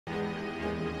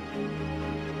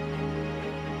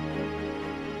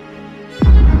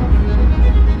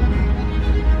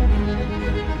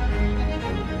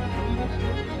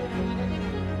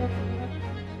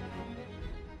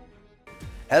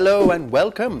Hello and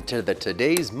welcome to the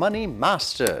Today's Money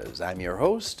Masters. I'm your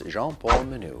host, Jean-Paul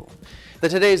Menou. The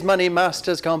Today's Money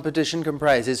Masters competition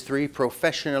comprises 3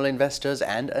 professional investors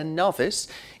and a novice,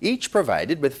 each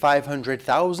provided with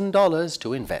 $500,000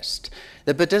 to invest.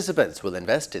 The participants will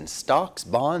invest in stocks,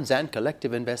 bonds, and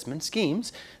collective investment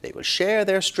schemes. They will share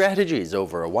their strategies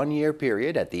over a 1-year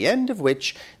period, at the end of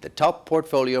which the top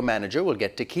portfolio manager will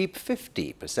get to keep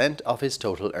 50% of his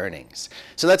total earnings.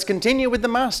 So let's continue with the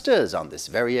masters on this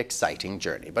very exciting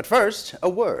journey. But first, a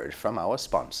word from our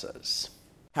sponsors.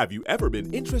 Have you ever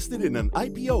been interested in an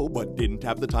IPO but didn't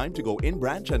have the time to go in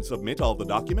branch and submit all the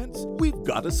documents? We've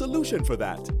got a solution for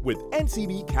that. With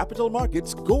NCB Capital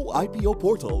Markets Go IPO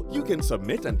portal, you can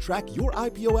submit and track your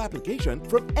IPO application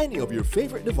from any of your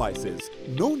favorite devices.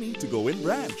 No need to go in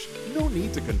branch. No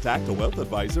need to contact a wealth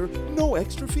advisor. No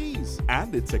extra fees.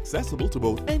 And it's accessible to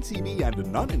both NCB and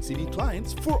non-NCB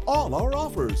clients for all our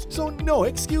offers. So no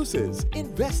excuses.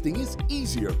 Investing is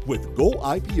easier with Go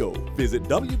IPO. Visit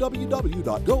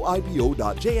www.goipo.jncb.com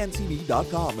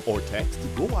or text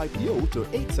GoIPO to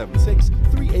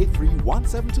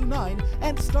 876-383-1729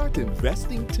 and start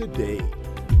investing today.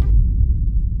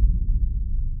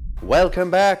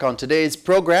 Welcome back. On today's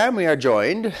program, we are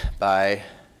joined by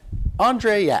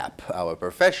Andre Yapp, our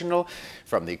professional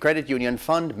from the Credit Union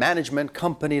Fund Management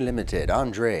Company Limited.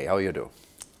 Andre, how are you doing?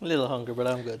 A little hungry, but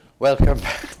I'm good. Welcome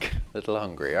back. A little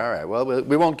hungry. All right. Well,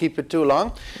 we won't keep it too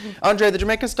long. Andre, the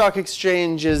Jamaica Stock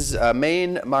Exchange's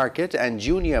main market and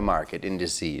junior market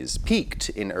indices peaked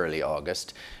in early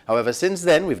August. However, since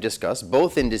then, we've discussed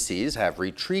both indices have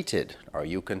retreated. Are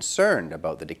you concerned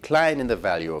about the decline in the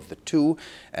value of the two?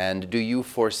 And do you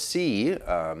foresee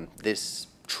this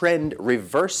trend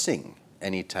reversing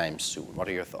anytime soon? What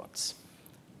are your thoughts?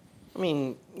 I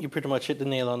mean, you pretty much hit the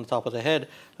nail on the top of the head.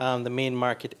 The main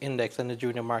market index and the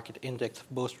junior market index have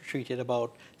both retreated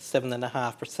about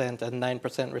 7.5% and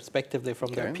 9% respectively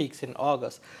from their peaks in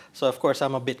August. So, of course,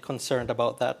 I'm a bit concerned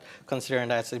about that, considering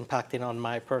that's impacting on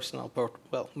my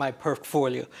my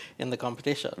portfolio in the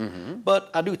competition. But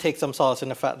I do take some solace in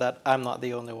the fact that I'm not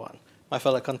the only one. My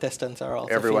fellow contestants are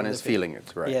also Everyone is feeling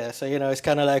it, right? Yeah, so, you know, it's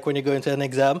kind of like when you go into an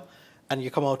exam and you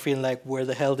come out feeling like, where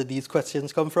the hell did these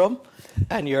questions come from?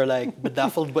 And you're like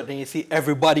bedazzled, but then you see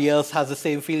everybody else has the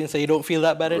same feeling, so you don't feel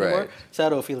that bad anymore. Right. So I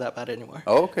don't feel that bad anymore.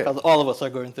 Okay. Because all of us are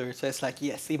going through it. So it's like,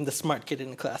 yes, even the smart kid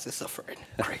in the class is suffering.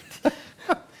 Great.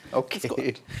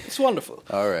 Okay. It's wonderful.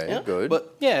 All right, yeah? good.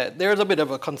 But yeah, there's a bit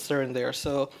of a concern there.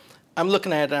 So I'm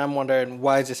looking at it and I'm wondering,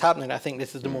 why is this happening? I think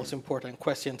this is the most important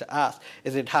question to ask.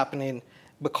 Is it happening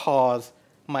because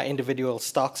my individual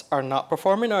stocks are not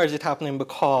performing, or is it happening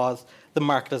because the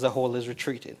market as a whole is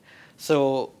retreating?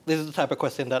 So this is the type of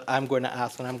question that I'm going to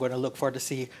ask, and I'm going to look for to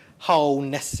see how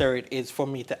necessary it is for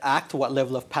me to act, what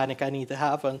level of panic I need to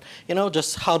have, and, you know,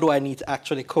 just how do I need to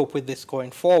actually cope with this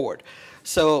going forward.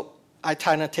 So I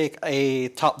kind of take a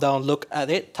top-down look at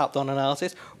it, top-down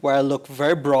analysis, where I look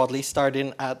very broadly,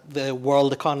 starting at the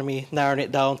world economy, narrowing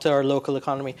it down to our local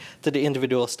economy, to the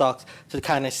individual stocks, to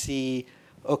kind of see,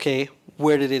 okay,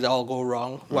 where did it all go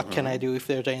wrong? What can I do if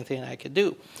there's anything I could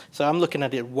do? So I'm looking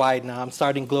at it wide now. I'm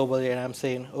starting globally, and I'm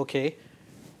saying, okay,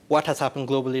 what has happened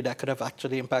globally that could have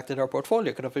actually impacted our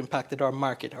portfolio, could have impacted our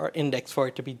market, our index for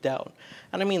it to be down?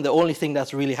 And I mean, the only thing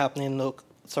that's really happening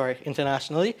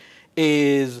internationally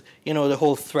is, you know, the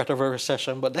whole threat of a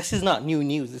recession. But this is not new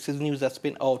news. This is news that's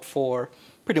been out for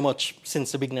pretty much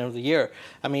since the beginning of the year.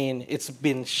 I mean, it's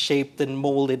been shaped and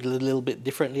molded a little bit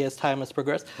differently as time has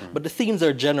progressed, but the themes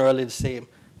are generally the same.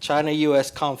 China-US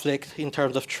conflict in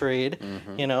terms of trade,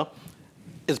 you know,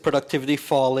 is productivity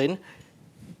falling,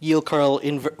 yield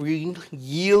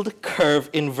curve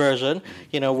inversion,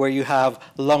 you know, where you have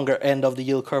longer end of the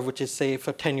yield curve, which is, say,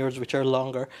 for 10 years, which are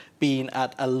longer, being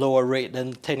at a lower rate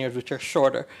than 10 years, which are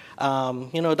shorter,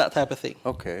 you know, that type of thing.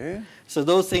 Okay. So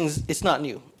those things, it's not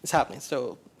new. It's happening.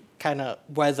 So kind of,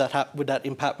 why is that would that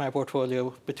impact my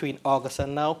portfolio between August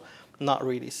and now? Not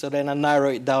really. So then I narrow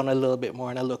it down a little bit more,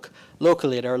 and I look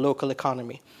locally at our local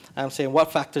economy. I'm saying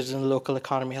what factors in the local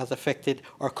economy has affected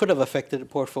or could have affected the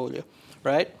portfolio,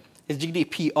 right? Is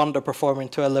GDP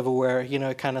underperforming to a level where, you know,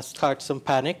 it kind of starts some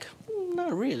panic?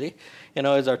 Not really. You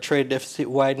know, is our trade deficit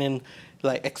widening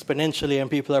like exponentially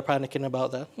and people are panicking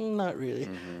about that? Not really.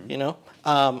 You know,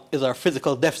 is our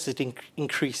physical deficit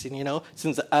increasing, you know,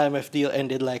 since the IMF deal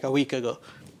ended like a week ago?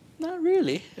 Not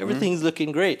really. Everything's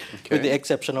looking great, with the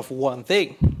exception of one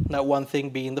thing. That one thing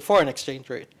being the foreign exchange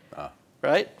rate,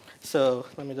 right? So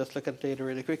let me just look at the data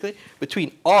really quickly.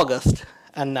 Between August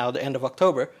and now the end of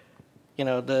October, you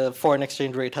know, the foreign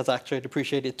exchange rate has actually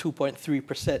depreciated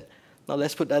 2.3%. Now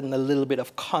let's put that in a little bit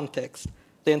of context.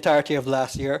 the entirety of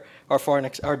last year,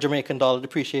 our Jamaican dollar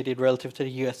depreciated relative to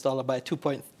the US dollar by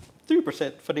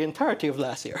 2.3% for the entirety of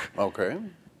last year. Okay.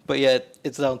 But yet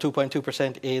it's down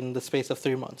 2.2% in the space of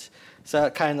 3 months. So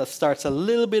that kind of starts a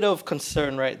little bit of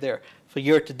concern right there. For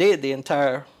the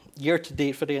entire year to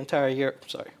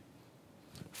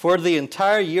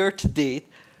date,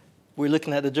 we're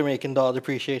looking at the Jamaican dollar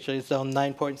depreciation. It's down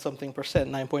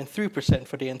 9.3%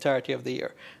 for the entirety of the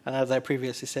year. And as I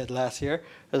previously said, last year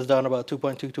it was down about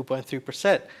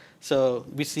 2.3%. So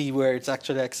we see where it's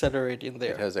actually accelerating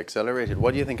there. It has accelerated.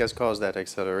 What do you think has caused that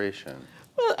acceleration?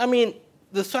 Well, I mean,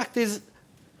 the fact is,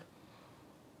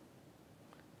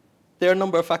 there are a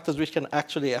number of factors which can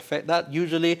actually affect that.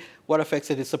 Usually, what affects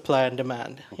it is supply and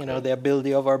demand. Okay. You know, the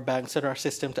ability of our banks and our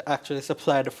system to actually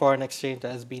supply the foreign exchange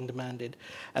that has been demanded.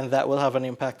 And that will have an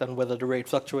impact on whether the rate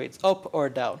fluctuates up or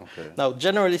down. Okay. Now,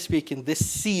 generally speaking, this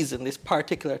season, this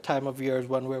particular time of year is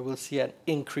one where we'll see an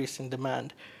increase in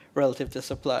demand relative to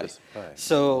supply.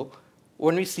 So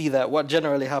when we see that, what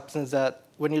generally happens is that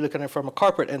when you look at it from a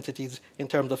corporate entities in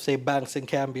terms of, say, banks and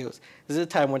cambios, this is a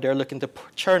time when they're looking to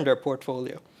churn their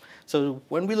portfolio. So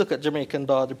when we look at Jamaican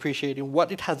dollar depreciating,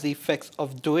 what it has the effects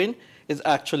of doing is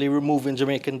actually removing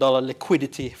Jamaican dollar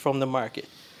liquidity from the market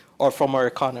or from our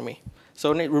economy.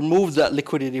 So when it removes that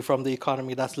liquidity from the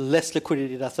economy, that's less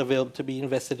liquidity that's available to be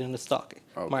invested in the stock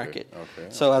market.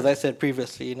 So as I said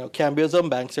previously, you know, cambios and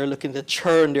banks are looking to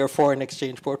churn their foreign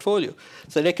exchange portfolio.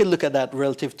 So they can look at that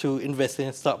relative to investing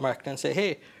in the stock market and say,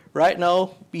 hey, right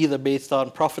now, either based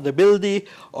on profitability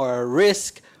or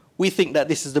risk, we think that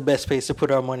this is the best place to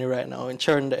put our money right now and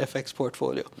churn the FX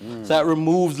portfolio. So that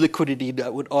removes liquidity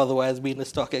that would otherwise be in the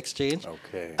stock exchange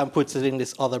and puts it in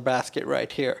this other basket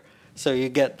right here. So you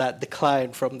get that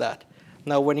decline from that.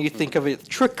 Now, when you think of it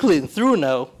trickling through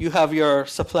now, you have your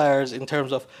suppliers in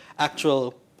terms of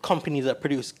actual companies that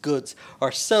produce goods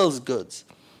or sells goods.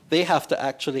 They have to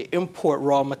actually import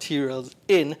raw materials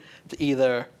in to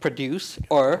either produce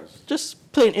or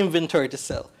just plain inventory to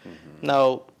sell.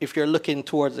 Now, if you're looking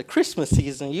towards the Christmas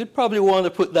season, you'd probably want to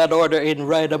put that order in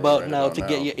right about now to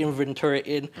get your inventory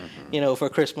in, you know, for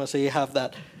Christmas. So you have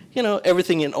that, you know,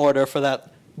 everything in order for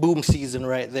that boom season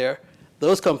right there.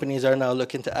 Those companies are now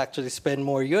looking to actually spend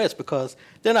more US because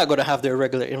they're not going to have their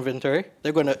regular inventory.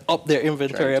 They're going to up their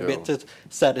inventory a bit to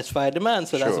satisfy demand.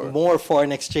 So that's more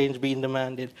foreign exchange being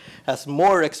demanded, that's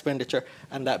more expenditure,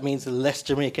 and that means less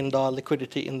Jamaican dollar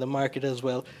liquidity in the market as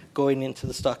well going into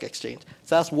the stock exchange.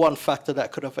 So that's one factor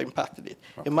that could have impacted it.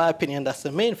 In my opinion, that's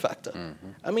the main factor.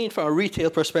 I mean, from a retail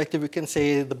perspective, we can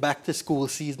say the back-to-school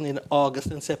season in August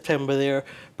and September there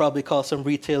probably caused some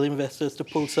retail investors to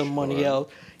pull some money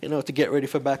out, you know, to get ready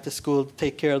for back to school,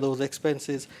 take care of those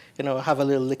expenses, you know, have a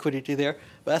little liquidity there.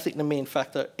 But I think the main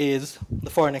factor is the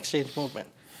foreign exchange movement.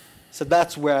 So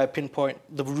that's where I pinpoint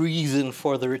the reason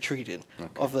for the retreating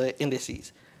of the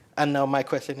indices. And now my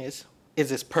question is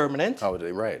this permanent?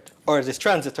 Or is this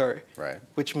transitory?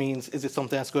 Which means, is it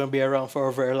something that's going to be around for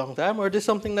a very long time, or is it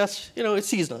something that's, you know, it's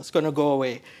seasonal, it's going to go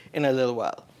away in a little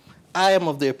while? I am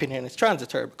of the opinion it's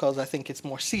transitory because I think it's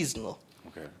more seasonal.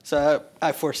 So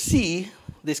I foresee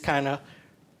this kind of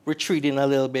retreating a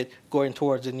little bit going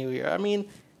towards the new year. I mean,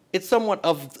 it's somewhat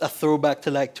of a throwback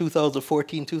to like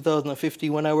 2014,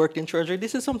 2015 when I worked in Treasury.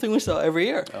 This is something we saw every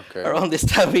year. Around this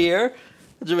time of year,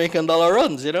 the Jamaican dollar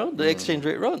runs, you know, the exchange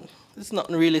rate runs. It's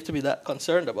nothing really to be that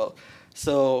concerned about.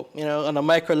 So, you know, on a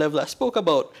micro level, I spoke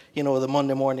about, you know, the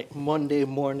Monday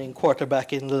morning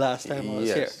quarterbacking the last time I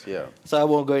was here. So I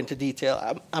won't go into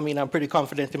detail. I mean, I'm pretty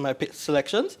confident in my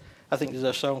selections. I think these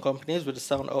are sound companies with a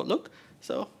sound outlook.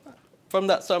 So from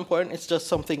that standpoint, it's just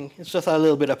something, it's just a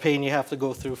little bit of pain you have to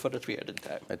go through for the period of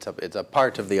time. It's a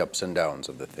part of the ups and downs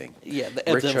of the thing. Yeah, the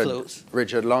ebbs and flows.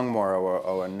 Richard Longmore,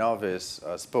 our novice,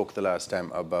 spoke the last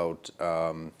time about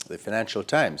the Financial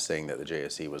Times saying that the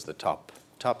JSE was the top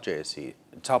JSE,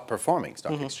 top performing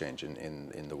stock exchange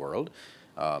in the world.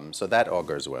 So that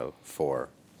augurs well for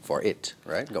it,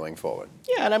 right, going forward.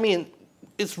 Yeah, and I mean,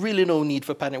 it's really no need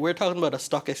for panic. We're talking about a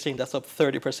stock exchange that's up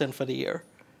 30% for the year.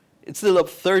 It's still up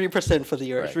 30% for the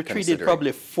year. It's retreated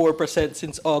probably 4%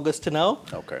 since August to now.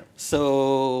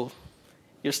 So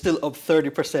you're still up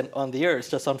 30% on the year. It's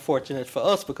just unfortunate for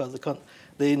us because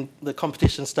the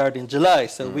competition started in July.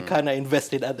 So we kind of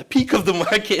invested at the peak of the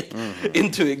market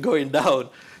into it going down.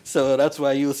 So that's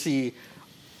why you'll see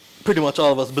pretty much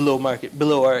all of us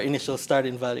below our initial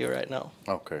starting value right now.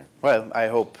 Well, I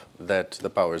hope that the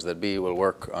powers that be will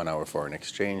work on our foreign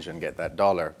exchange and get that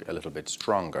dollar a little bit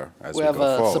stronger as we go forward.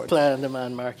 We have a supply and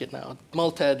demand market now,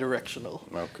 multi-directional.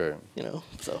 You know,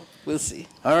 so we'll see.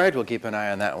 All right, we'll keep an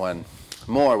eye on that one.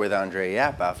 More with Andre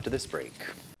Yapp after this break.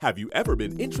 Have you ever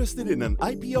been interested in an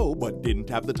IPO but didn't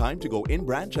have the time to go in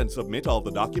branch and submit all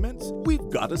the documents? We've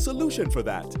got a solution for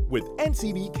that. With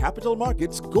NCB Capital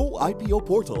Markets Go IPO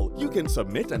portal, you can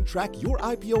submit and track your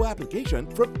IPO application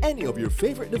from any of your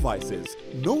favorite devices.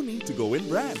 No need to go in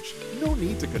branch. No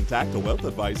need to contact a wealth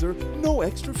advisor. No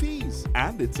extra fees.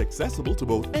 And it's accessible to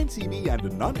both NCB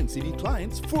and non-NCB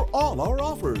clients for all our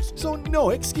offers. So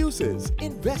no excuses.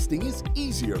 Investing is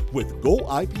easier with Go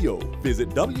IPO. Visit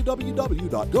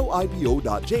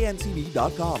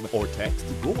www.goipo.jncb.com or text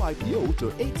Go IPO to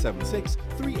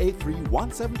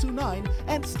 876-383-1729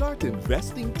 and start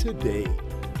investing today.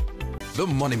 The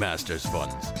Money Masters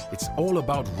Funds. It's all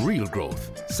about real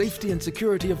growth, safety and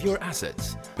security of your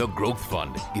assets. The Growth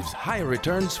Fund gives higher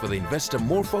returns for the investor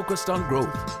more focused on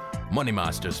growth. Money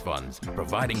Masters Funds,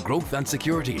 providing growth and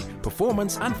security,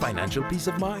 performance and financial peace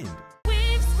of mind.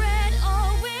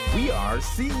 We are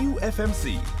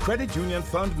CUFMC, Credit Union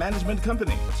Fund Management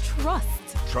Company.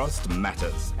 Trust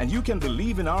matters, and you can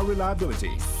believe in our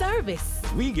reliability. Service.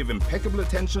 We give impeccable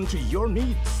attention to your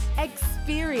needs.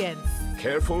 Experience.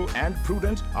 Careful and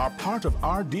prudent are part of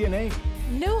our DNA.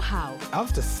 Know-how.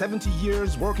 After 70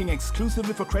 years working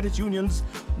exclusively for credit unions,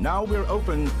 now we're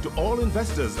open to all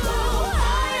investors.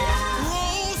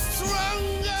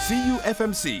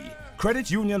 CUFMC, Credit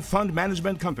Union Fund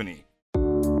Management Company.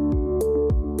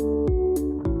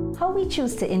 How we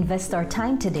choose to invest our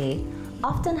time today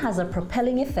often has a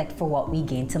propelling effect for what we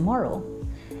gain tomorrow.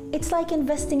 It's like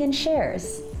investing in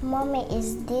shares. Mommy,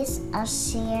 is this a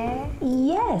share?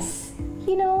 Yes.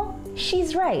 You know,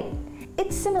 she's right.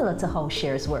 It's similar to how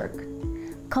shares work.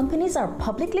 Companies are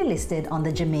publicly listed on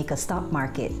the Jamaica stock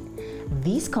market.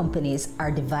 These companies are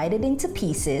divided into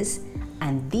pieces,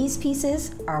 and these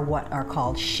pieces are what are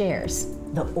called shares.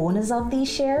 The owners of these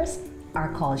shares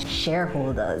are called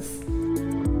shareholders.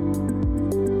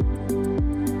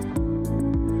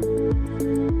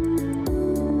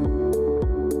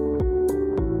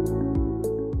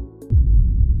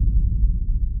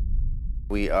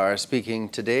 We are speaking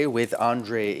today with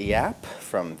Andre Yapp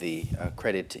from the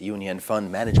Credit Union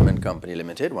Fund Management Company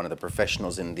Limited, one of the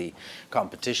professionals in the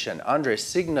competition. Andre,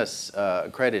 Cygnus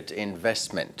Credit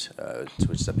Investment,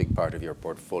 which is a big part of your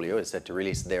portfolio, is set to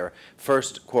release their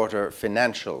first quarter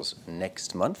financials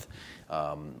next month.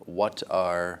 What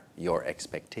are your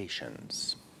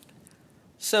expectations?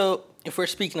 So if we're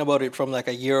speaking about it from like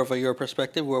a year-over-year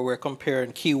perspective, where we're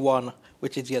comparing Q1,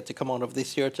 which is yet to come out of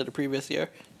this year, to the previous year,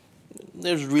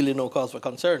 there's really no cause for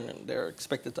concern. They're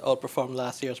expected to outperform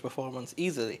last year's performance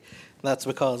easily. That's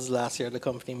because last year the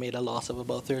company made a loss of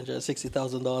about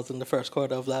 $360,000 in the first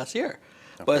quarter of last year.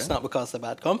 Okay. But it's not because it's a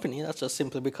bad company. That's just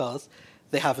simply because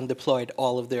they haven't deployed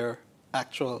all of their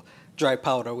actual dry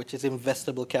powder, which is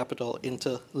investable capital,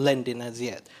 into lending as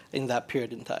yet in that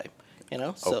period in time. You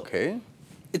know, so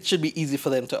it should be easy for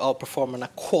them to outperform on a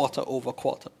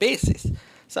quarter-over-quarter basis.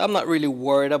 So I'm not really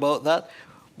worried about that.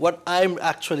 What I'm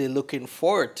actually looking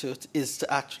forward to is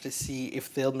to actually see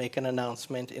if they'll make an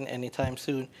announcement in any time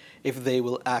soon, if they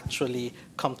will actually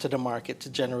come to the market to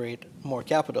generate more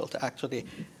capital, to actually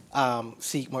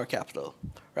seek more capital,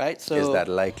 right? So, is that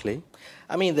likely?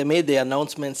 I mean, they made the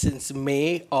announcement since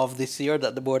May of this year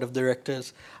that the board of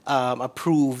directors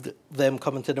approved them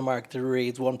coming to the market to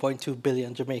raise 1.2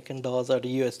 billion Jamaican dollars, or the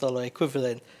US dollar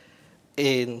equivalent,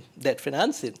 in debt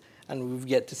financing. And we've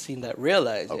yet to see that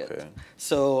realized yet.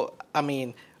 So, I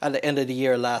mean, at the end of the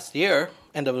year last year,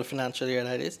 end of the financial year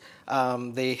that is,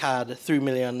 they had $3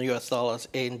 million US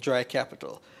in dry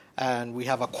capital. And we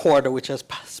have a quarter which has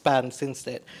spanned since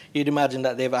then. You'd imagine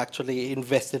that they've actually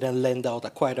invested and lent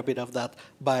out quite a bit of that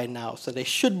by now. So they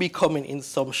should be coming in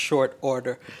some short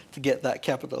order to get that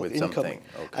capital incoming.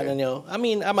 And then, you know, I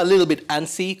mean, I'm a little bit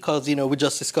antsy because, you know, we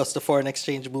just discussed the foreign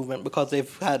exchange movement, because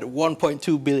they've had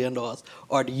 $1.2 billion, or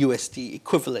the USD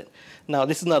equivalent. Now,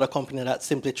 this is not a company that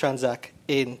simply transacts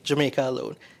in Jamaica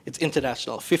alone. It's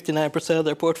international. 59% of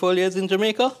their portfolio is in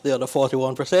Jamaica. The other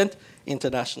 41%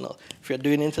 international. If you're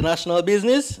doing international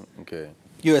business,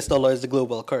 US dollar is the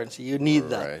global currency. You need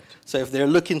that. So if they're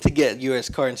looking to get US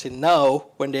currency now,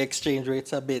 when the exchange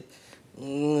rate's a bit,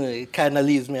 it kind of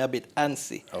leaves me a bit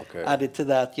antsy. Added to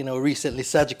that, you know, recently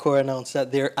Sagicor announced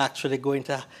that they're actually going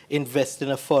to invest in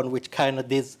a fund which kind of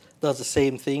does the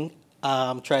same thing,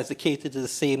 tries to cater to the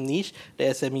same niche, the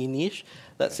SME niche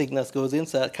that Cygnus goes in.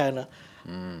 So that kind of,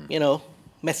 you know,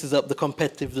 messes up the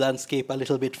competitive landscape a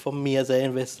little bit for me as an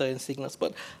investor in Cygnus.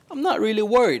 But I'm not really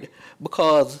worried,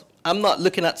 because I'm not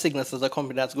looking at Cygnus as a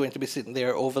company that's going to be sitting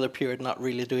there over the period not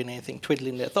really doing anything,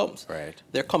 twiddling their thumbs.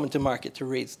 They're coming to market to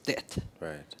raise debt.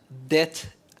 Debt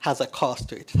has a cost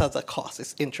to it. It has a cost.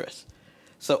 It's interest.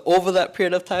 So over that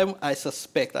period of time, I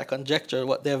suspect, I conjecture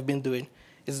what they have been doing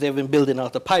is they've been building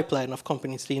out a pipeline of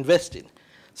companies to invest in.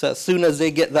 So as soon as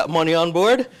they get that money on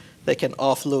board, they can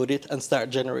offload it and start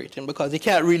generating, because you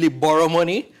can't really borrow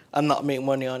money and not make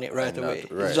money on it right away.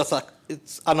 Right. It's just like,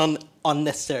 it's an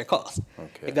unnecessary cost.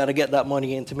 Okay. You got to get that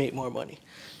money in to make more money.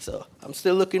 So I'm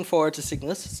still looking forward to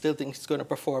Cygnus, still think it's going to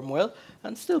perform well,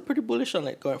 and still pretty bullish on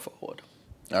it going forward.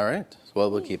 All right. Well,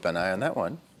 we'll keep an eye on that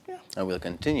one. Yeah. And we'll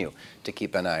continue to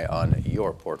keep an eye on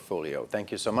your portfolio.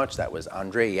 Thank you so much. That was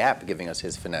Andre Yapp giving us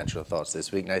his financial thoughts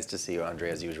this week. Nice to see you, Andre,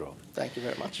 as usual. Thank you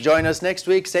very much. Join us next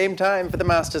week, same time, for the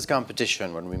Masters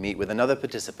competition when we meet with another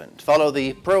participant. Follow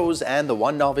the pros and the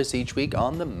one novice each week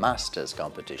on the Masters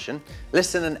competition.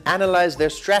 Listen and analyze their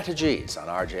strategies on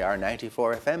RJR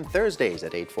 94 FM Thursdays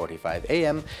at 8:45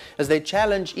 a.m. as they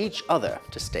challenge each other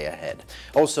to stay ahead.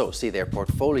 Also, see their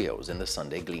portfolios in the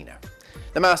Sunday Gleaner.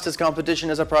 The Masters competition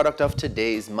is a product of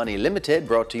Today's Money Limited,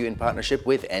 brought to you in partnership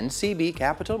with NCB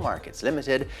Capital Markets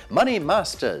Limited, Money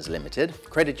Masters Limited,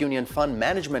 Credit Union Fund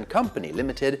Management Company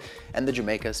Limited, and the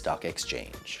Jamaica Stock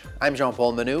Exchange. I'm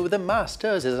Jean-Paul Manu. The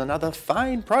Masters is another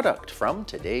fine product from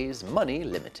Today's Money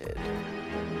Limited.